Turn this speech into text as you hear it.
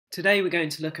Today we're going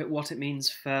to look at what it means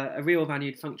for a real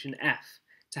valued function f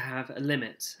to have a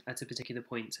limit at a particular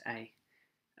point a.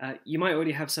 You might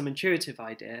already have some intuitive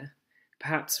idea,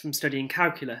 perhaps from studying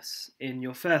calculus in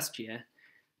your first year,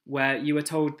 where you were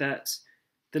told that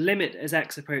the limit as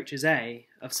x approaches a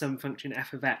of some function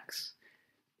f of x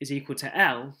is equal to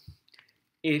L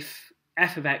if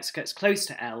f of x gets close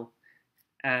to L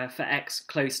for x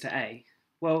close to a.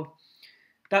 Well,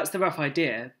 that's the rough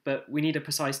idea, but we need a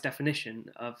precise definition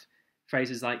of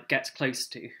phrases like gets close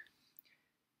to.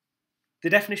 The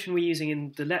definition we're using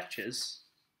in the lectures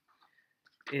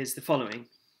is the following.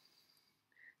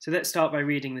 So let's start by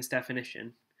reading this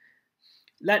definition.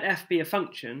 Let f be a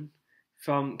function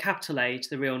from capital A to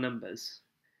the real numbers,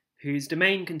 whose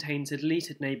domain contains a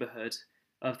deleted neighbourhood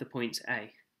of the point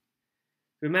A.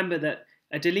 Remember that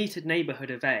a deleted neighbourhood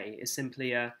of A is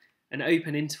simply an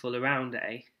open interval around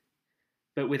A,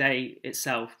 but with A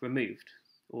itself removed,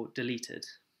 or deleted.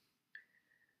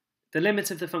 The limit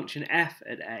of the function f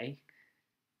at A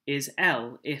is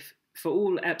L if, for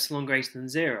all epsilon greater than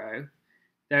 0,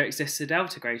 there exists a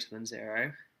delta greater than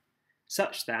 0,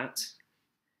 such that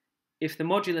if the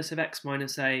modulus of x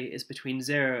minus a is between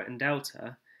 0 and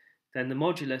delta, then the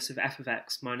modulus of f of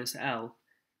x minus L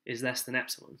is less than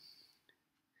epsilon.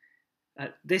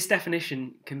 This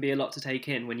definition can be a lot to take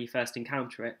in when you first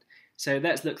encounter it, so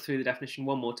let's look through the definition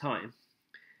one more time.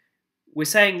 We're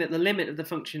saying that the limit of the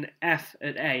function f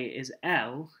at a is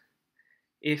L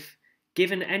if,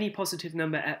 given any positive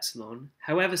number epsilon,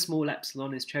 however small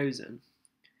epsilon is chosen,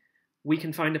 we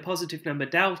can find a positive number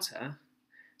delta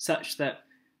such that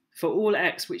for all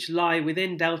x which lie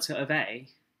within delta of a,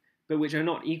 but which are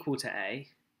not equal to a,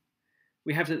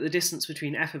 we have that the distance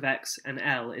between f of x and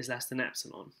L is less than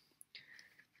epsilon.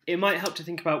 It might help to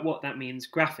think about what that means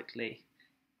graphically.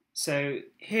 So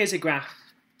here's a graph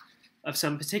of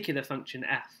some particular function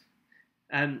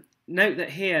f. Note that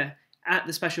here, at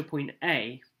the special point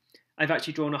a, I've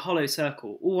actually drawn a hollow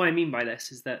circle. All I mean by this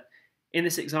is that in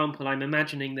this example I'm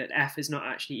imagining that f is not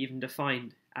actually even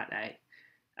defined at a.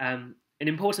 An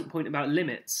important point about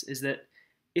limits is that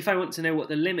if I want to know what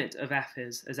the limit of f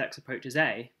is as x approaches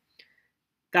a,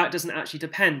 that doesn't actually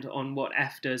depend on what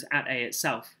f does at a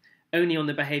itself, only on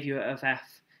the behaviour of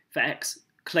f for x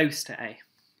close to a.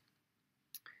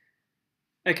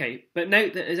 Okay, but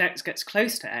note that as x gets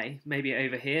close to a, maybe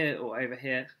over here or over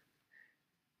here,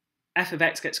 f of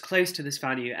x gets close to this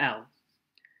value L.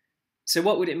 So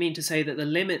what would it mean to say that the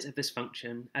limit of this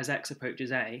function as x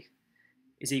approaches a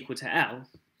is equal to L?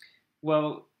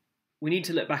 Well, we need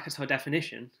to look back at our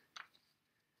definition.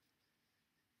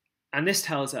 And this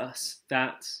tells us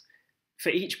that for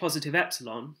each positive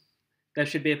epsilon, there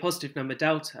should be a positive number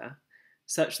delta,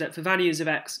 such that for values of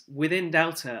x within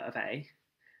delta of a,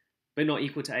 but not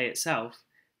equal to a itself,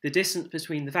 the distance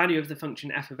between the value of the function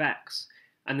f of x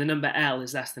and the number L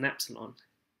is less than epsilon.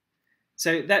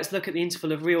 So let's look at the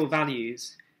interval of real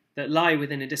values that lie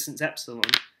within a distance epsilon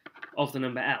of the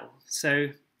number L.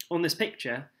 So on this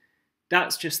picture,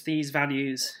 that's just these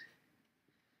values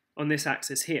on this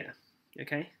axis here,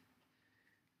 okay?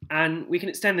 And we can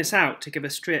extend this out to give a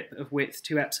strip of width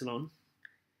 2 epsilon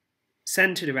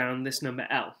centered around this number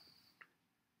L.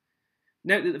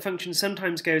 Note that the function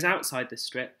sometimes goes outside this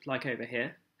strip, like over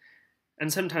here,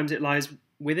 and sometimes it lies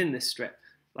within this strip,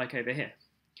 like over here.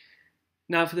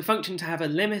 Now, for the function to have a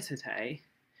limit at a,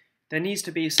 there needs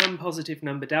to be some positive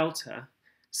number delta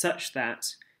such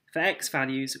that for x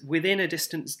values within a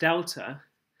distance delta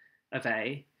of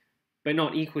a, but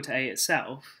not equal to a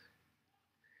itself,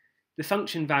 the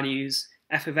function values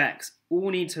f of x all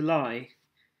need to lie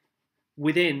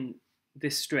within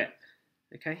this strip,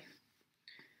 okay?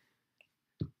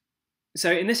 So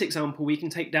in this example, we can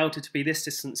take delta to be this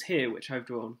distance here, which I've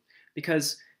drawn,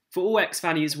 because for all x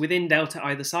values within delta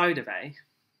either side of a,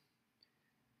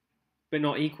 but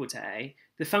not equal to a,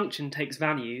 the function takes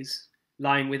values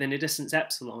lying within a distance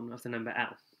epsilon of the number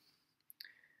L.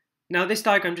 Now this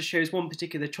diagram just shows one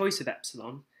particular choice of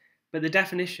epsilon, but the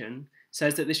definition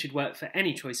says that this should work for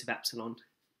any choice of epsilon,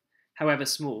 however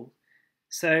small.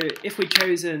 So if we'd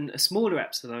chosen a smaller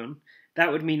epsilon, that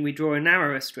would mean we draw a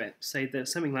narrower strip, say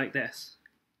something like this.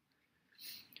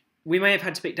 We may have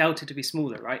had to pick delta to be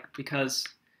smaller, right? Because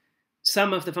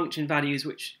some of the function values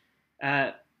which,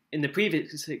 in the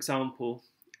previous example,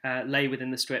 lay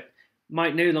within the strip,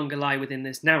 might no longer lie within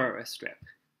this narrower strip.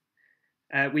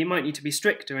 We might need to be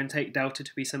stricter and take delta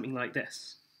to be something like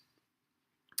this.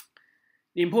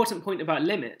 The important point about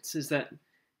limits is that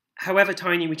however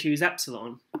tiny we choose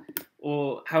epsilon,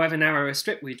 or however narrow a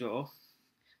strip we draw,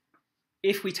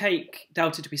 if we take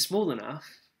delta to be small enough,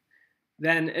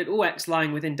 then at all x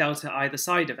lying within delta either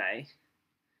side of a,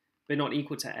 but not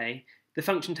equal to a, the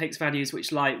function takes values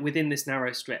which lie within this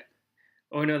narrow strip,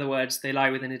 or in other words, they lie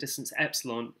within a distance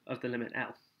epsilon of the limit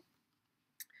L.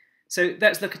 So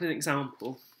let's look at an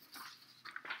example.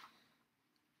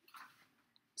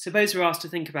 Suppose we're asked to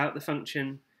think about the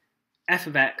function f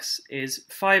of x is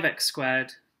 5x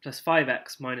squared plus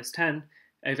 5x minus 10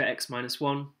 over x minus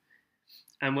 1,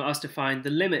 and we're asked to find the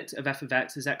limit of f of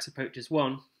x as x approaches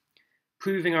 1,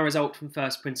 proving our result from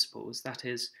first principles, that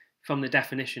is, from the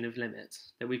definition of limit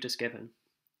that we've just given.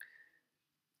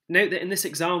 Note that in this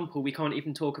example we can't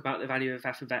even talk about the value of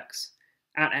f of x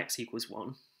at x equals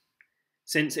 1,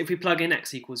 since if we plug in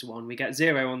x equals 1 we get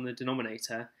 0 on the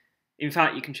denominator. In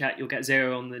fact, you can check you'll get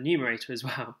 0 on the numerator as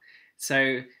well.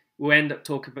 So we'll end up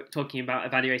talking about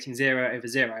evaluating 0 over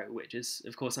 0, which is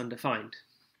of course undefined.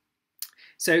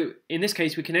 So in this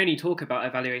case we can only talk about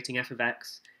evaluating f of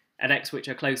x at x which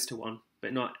are close to 1,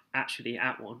 but not actually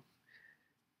at 1.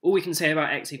 All we can say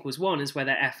about x equals 1 is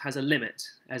whether f has a limit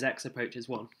as x approaches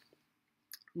 1.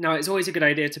 Now it's always a good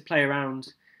idea to play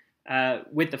around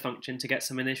with the function to get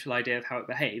some initial idea of how it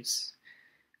behaves.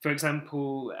 For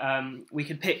example, we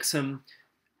could pick some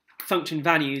function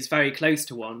values very close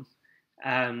to 1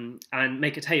 and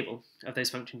make a table of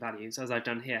those function values, as I've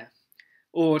done here.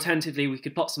 Or alternatively, we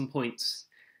could plot some points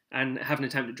and have an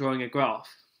attempt at drawing a graph.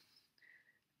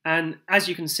 And as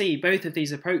you can see, both of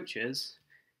these approaches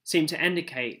seem to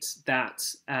indicate that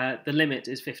the limit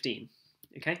is 15.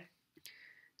 Okay?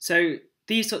 So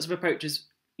these sorts of approaches,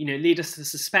 lead us to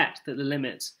suspect that the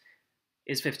limit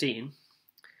is 15.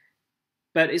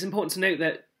 But it's important to note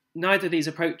that neither of these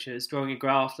approaches, drawing a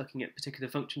graph, looking at particular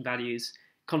function values,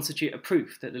 constitute a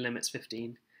proof that the limit's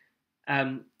 15,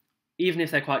 even if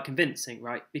they're quite convincing,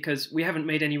 right? Because we haven't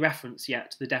made any reference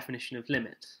yet to the definition of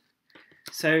limit.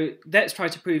 So let's try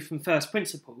to prove from first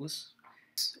principles,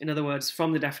 in other words,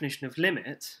 from the definition of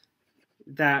limit,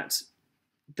 that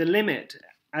the limit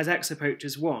as x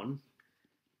approaches 1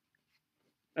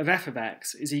 of f of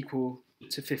x is equal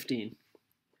to 15.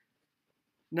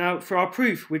 Now, for our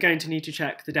proof, we're going to need to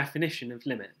check the definition of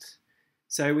limit.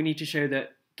 So we need to show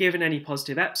that given any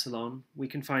positive epsilon, we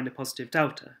can find a positive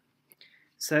delta.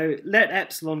 So let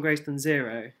epsilon greater than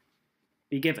 0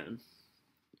 be given.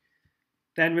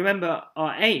 Then remember,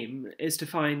 our aim is to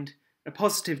find a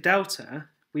positive delta.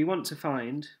 We want to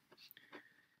find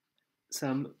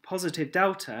some positive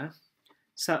delta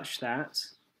such that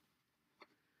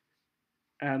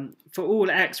for all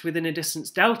x within a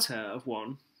distance delta of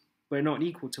 1, but not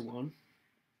equal to 1,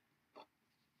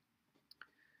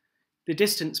 the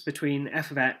distance between f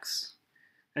of x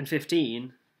and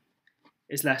 15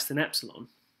 is less than epsilon.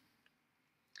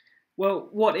 Well,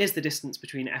 what is the distance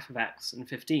between f of x and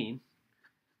 15?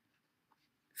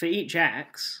 For each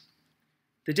x,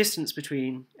 the distance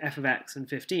between f of x and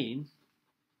 15,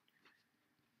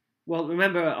 well,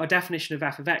 remember our definition of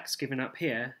f of x given up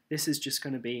here, this is just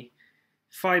going to be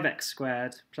 5x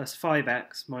squared plus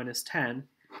 5x minus 10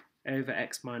 over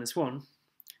x minus 1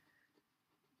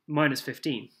 minus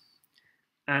 15.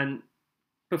 And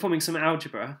performing some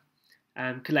algebra,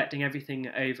 collecting everything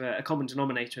over a common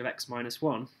denominator of x minus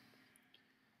 1,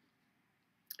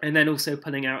 and then also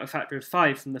pulling out a factor of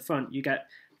 5 from the front, you get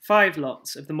 5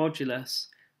 lots of the modulus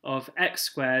of x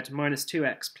squared minus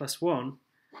 2x plus 1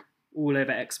 all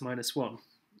over x minus 1.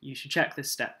 You should check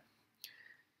this step,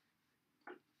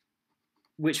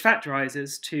 which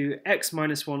factorizes to x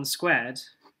minus 1 squared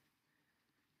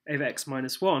over x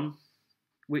minus 1,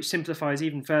 which simplifies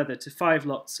even further to 5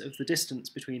 lots of the distance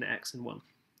between x and 1.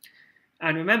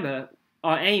 And remember,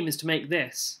 our aim is to make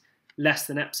this less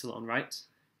than epsilon, right?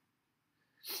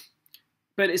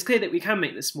 But it's clear that we can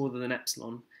make this smaller than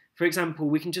epsilon. For example,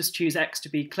 we can just choose x to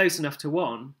be close enough to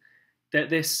 1 that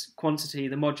this quantity,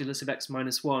 the modulus of x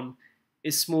minus 1,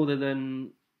 is smaller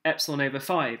than epsilon over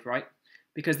 5, right?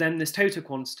 Because then this total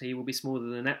quantity will be smaller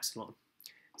than epsilon.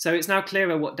 So it's now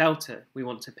clearer what delta we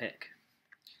want to pick.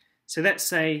 So let's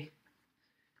say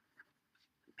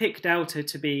pick delta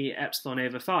to be epsilon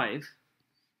over 5.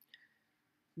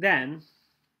 Then,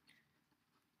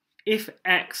 if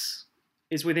x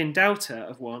is within delta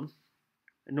of 1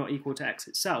 and not equal to x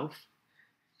itself,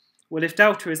 well, if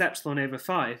delta is epsilon over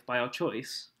 5 by our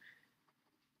choice,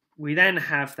 we then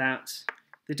have that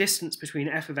the distance between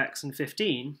f of x and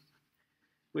 15,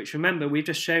 which remember we've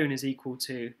just shown is equal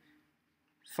to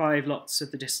 5 lots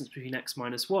of the distance between x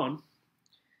minus 1,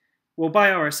 well,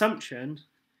 by our assumption,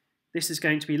 this is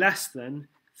going to be less than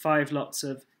 5 lots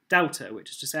of delta, which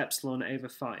is just epsilon over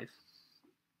 5.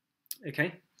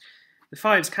 Okay? The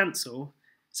 5's cancel,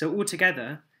 so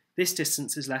altogether, this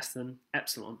distance is less than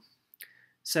epsilon.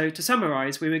 So to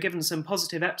summarise, we were given some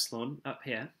positive epsilon up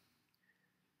here.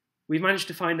 we've managed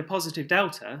to find a positive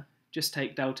delta, just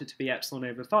take delta to be epsilon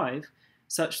over 5,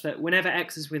 such that whenever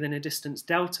x is within a distance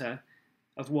delta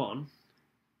of 1,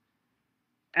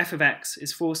 f of x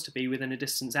is forced to be within a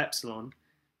distance epsilon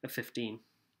of 15.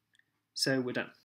 So we're done.